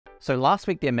So last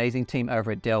week, the amazing team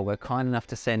over at Dell were kind enough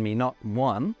to send me not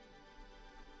one,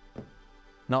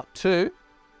 not two,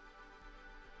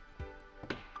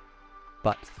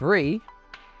 but three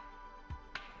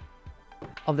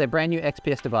of their brand new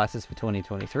XPS devices for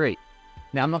 2023.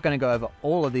 Now, I'm not going to go over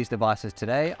all of these devices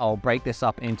today. I'll break this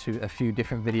up into a few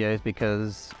different videos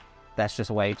because that's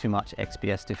just way too much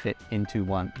XPS to fit into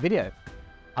one video.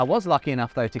 I was lucky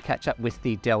enough though to catch up with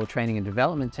the Dell training and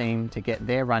development team to get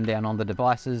their rundown on the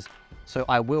devices, so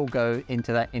I will go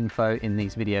into that info in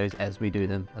these videos as we do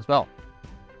them as well.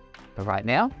 But right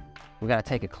now, we're going to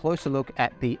take a closer look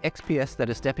at the XPS that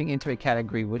is stepping into a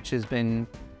category which has been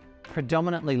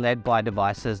predominantly led by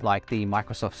devices like the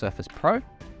Microsoft Surface Pro,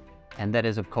 and that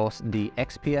is of course the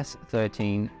XPS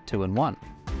 13 2-in-1.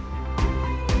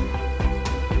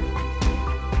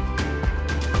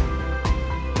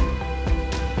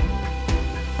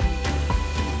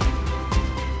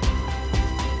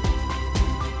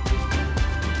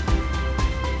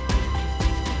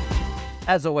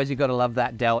 As always, you gotta love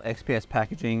that Dell XPS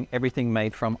packaging, everything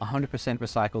made from 100%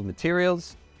 recycled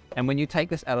materials. And when you take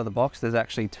this out of the box, there's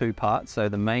actually two parts. So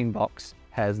the main box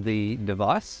has the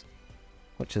device,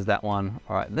 which is that one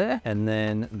right there. And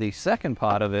then the second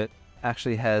part of it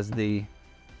actually has the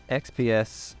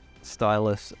XPS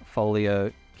stylus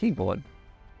folio keyboard.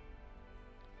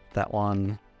 That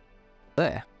one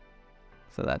there.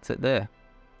 So that's it there.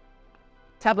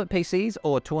 Tablet PCs,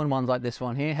 or two-in-ones like this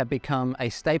one here, have become a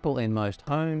staple in most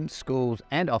homes, schools,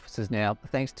 and offices now,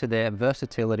 thanks to their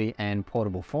versatility and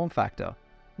portable form factor.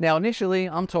 Now, initially,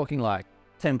 I'm talking like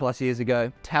 10 plus years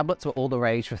ago, tablets were all the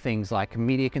rage for things like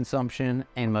media consumption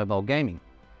and mobile gaming.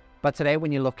 But today,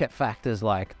 when you look at factors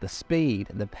like the speed,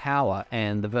 the power,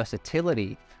 and the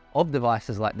versatility of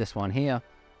devices like this one here,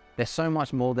 they're so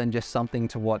much more than just something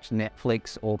to watch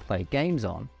Netflix or play games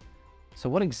on. So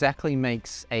what exactly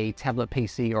makes a tablet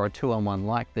PC or a two-in-one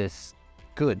like this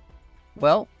good?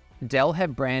 Well, Dell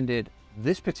have branded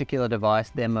this particular device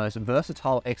their most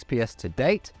versatile XPS to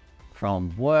date.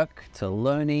 From work to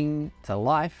learning to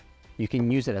life, you can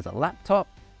use it as a laptop,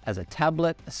 as a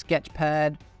tablet, a sketch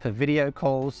pad, for video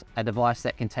calls, a device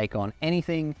that can take on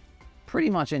anything, pretty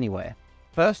much anywhere.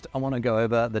 First, I want to go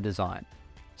over the design.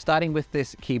 Starting with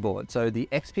this keyboard. So the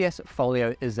XPS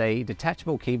Folio is a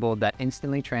detachable keyboard that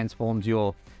instantly transforms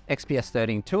your XPS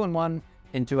 13 2-in-1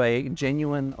 into a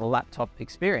genuine laptop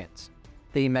experience.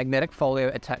 The magnetic folio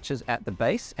attaches at the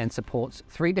base and supports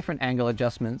 3 different angle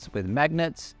adjustments with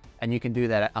magnets, and you can do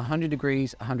that at 100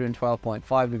 degrees,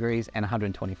 112.5 degrees, and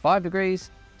 125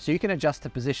 degrees, so you can adjust the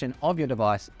position of your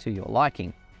device to your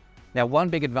liking. Now, one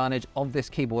big advantage of this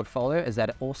keyboard folio is that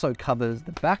it also covers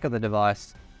the back of the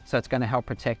device, so it's going to help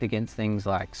protect against things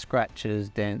like scratches,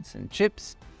 dents, and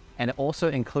chips. And it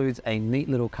also includes a neat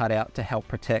little cutout to help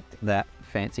protect that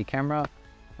fancy camera.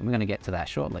 And we're going to get to that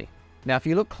shortly. Now, if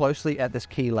you look closely at this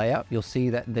key layout, you'll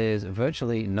see that there's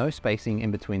virtually no spacing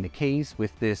in between the keys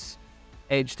with this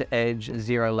edge-to-edge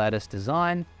zero lattice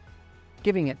design,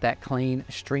 giving it that clean,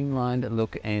 streamlined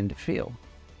look and feel.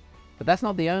 But that's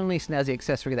not the only snazzy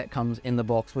accessory that comes in the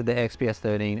box with the XPS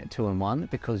 13 2-in-1,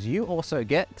 because you also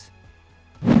get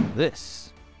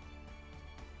this.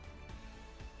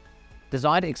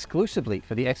 Designed exclusively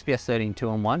for the XPS 13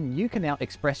 2-in-1, you can now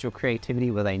express your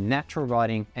creativity with a natural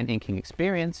writing and inking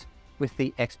experience with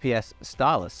the XPS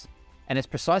stylus. And its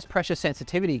precise pressure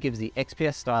sensitivity gives the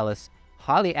XPS stylus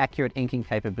highly accurate inking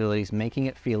capabilities, making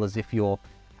it feel as if you're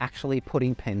actually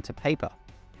putting pen to paper.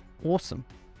 Awesome.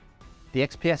 The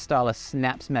XPS stylus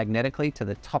snaps magnetically to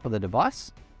the top of the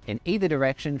device in either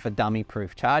direction for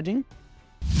dummy-proof charging.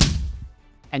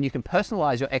 And you can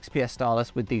personalize your XPS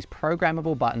stylus with these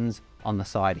programmable buttons on the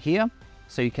side here,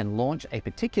 so you can launch a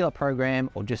particular program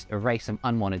or just erase some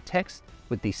unwanted text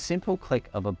with the simple click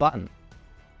of a button.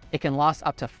 It can last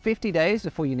up to 50 days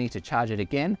before you need to charge it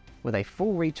again, with a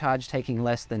full recharge taking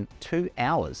less than 2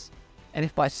 hours. And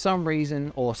if by some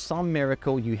reason or some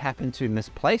miracle you happen to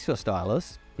misplace your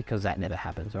stylus, because that never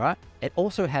happens, right? It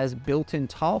also has built-in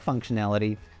tile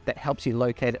functionality that helps you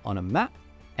locate it on a map,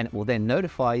 and it will then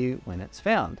notify you when it's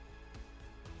found.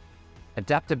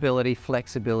 Adaptability,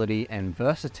 flexibility, and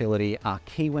versatility are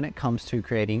key when it comes to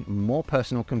creating more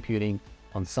personal computing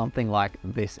on something like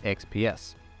this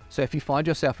XPS. So if you find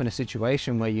yourself in a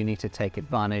situation where you need to take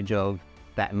advantage of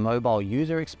that mobile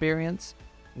user experience,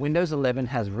 Windows 11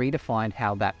 has redefined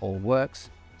how that all works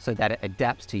so that it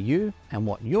adapts to you and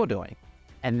what you're doing.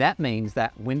 And that means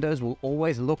that Windows will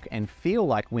always look and feel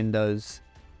like Windows,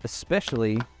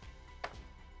 especially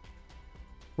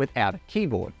without a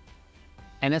keyboard.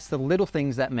 And it's the little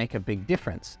things that make a big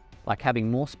difference, like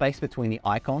having more space between the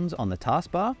icons on the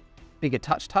taskbar, bigger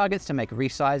touch targets to make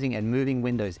resizing and moving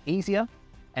windows easier,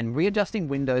 and readjusting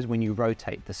windows when you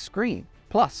rotate the screen.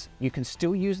 Plus, you can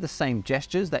still use the same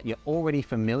gestures that you're already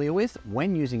familiar with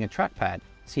when using a trackpad,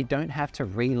 so you don't have to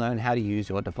relearn how to use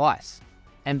your device.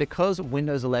 And because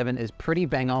Windows 11 is pretty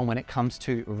bang on when it comes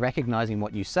to recognizing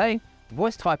what you say,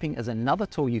 voice typing is another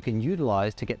tool you can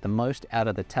utilize to get the most out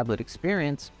of the tablet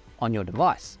experience on your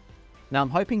device. Now, I'm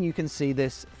hoping you can see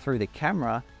this through the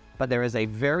camera, but there is a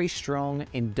very strong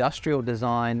industrial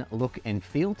design look and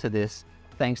feel to this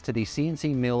thanks to the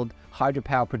CNC milled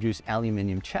hydropower produced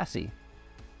aluminum chassis.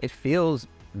 It feels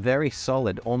very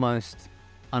solid, almost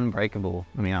unbreakable.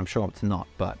 I mean, I'm sure it's not,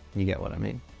 but you get what I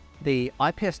mean. The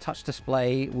IPS touch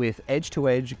display with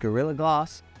edge-to-edge Gorilla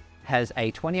Glass has a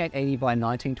 2880 by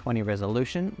 1920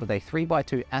 resolution with a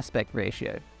 3:2 aspect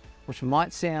ratio, which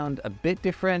might sound a bit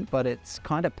different, but it's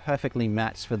kind of perfectly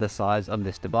matched for the size of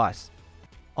this device.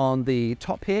 On the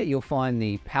top here, you'll find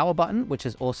the power button, which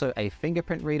is also a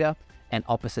fingerprint reader, and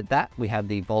opposite that, we have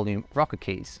the volume rocker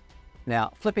keys.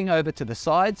 Now, flipping over to the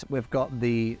sides, we've got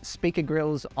the speaker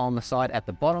grills on the side at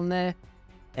the bottom there,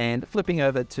 and flipping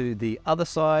over to the other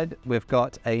side, we've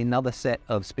got another set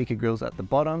of speaker grills at the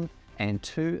bottom and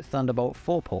 2 Thunderbolt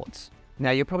 4 ports.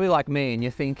 Now, you're probably like me and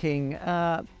you're thinking,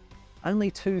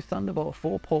 only 2 Thunderbolt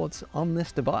 4 ports on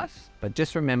this device? But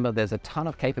just remember, there's a ton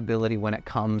of capability when it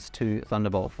comes to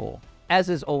Thunderbolt 4. As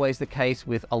is always the case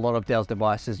with a lot of Dell's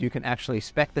devices, you can actually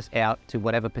spec this out to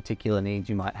whatever particular needs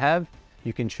you might have.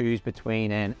 You can choose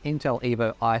between an Intel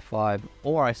Evo i5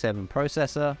 or i7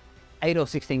 processor, 8 or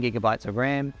 16 gigabytes of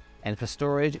RAM, and for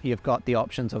storage, you've got the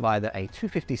options of either a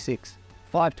 256,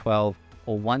 512,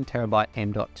 or 1 terabyte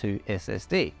M.2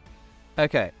 SSD.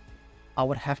 Okay, I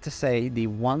would have to say the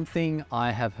one thing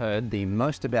I have heard the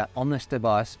most about on this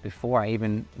device before I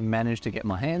even managed to get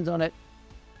my hands on it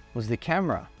was the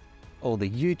camera. All the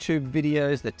YouTube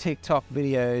videos, the TikTok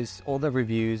videos, all the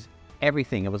reviews,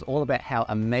 everything. It was all about how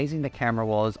amazing the camera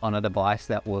was on a device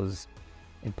that was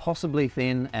impossibly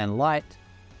thin and light,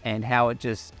 and how it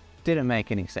just didn't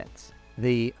make any sense.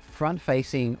 The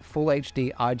front-facing Full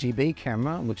HD RGB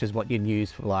camera, which is what you'd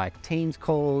use for like Teams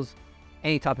calls,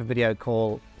 any type of video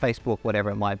call, Facebook, whatever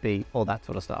it might be, all that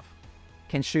sort of stuff,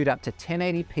 can shoot up to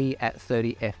 1080p at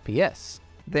 30 FPS.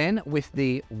 Then with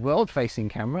the world-facing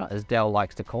camera, as Dell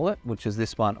likes to call it, which is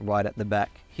this one right at the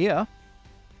back here,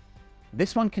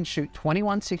 this one can shoot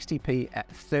 2160p at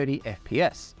 30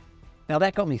 FPS. Now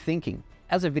that got me thinking.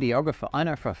 As a videographer, I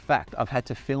know for a fact I've had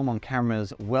to film on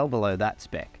cameras well below that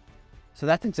spec. So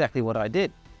that's exactly what I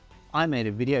did. I made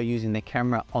a video using the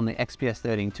camera on the XPS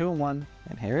 13 2-in-1,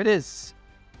 and here it is.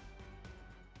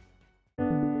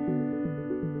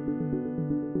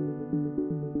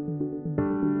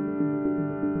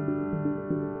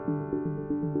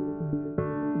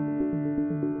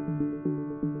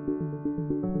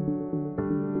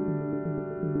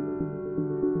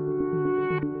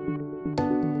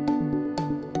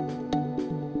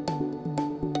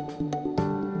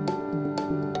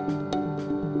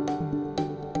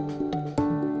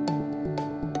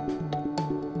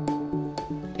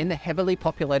 In the heavily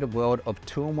populated world of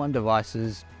 2-in-1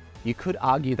 devices, you could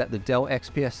argue that the Dell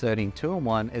XPS 13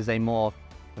 2-in-1 is a more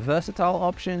versatile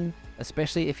option,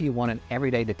 especially if you want an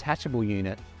everyday detachable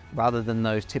unit rather than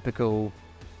those typical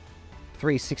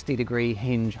 360-degree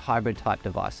hinge hybrid type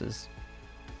devices.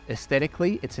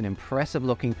 Aesthetically, it's an impressive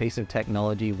looking piece of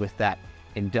technology with that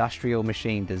industrial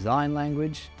machine design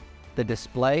language. The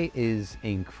display is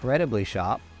incredibly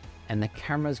sharp, and the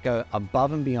cameras go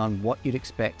above and beyond what you'd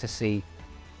expect to see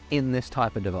in this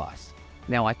type of device.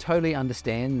 Now, I totally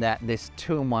understand that this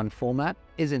 2-in-1 format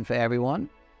isn't for everyone,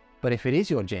 but if it is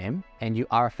your jam and you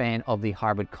are a fan of the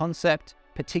hybrid concept,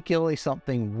 particularly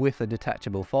something with a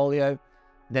detachable folio,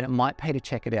 then it might pay to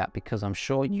check it out, because I'm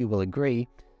sure you will agree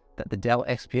that the Dell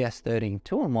XPS 13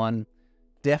 2-in-1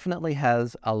 definitely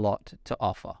has a lot to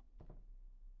offer.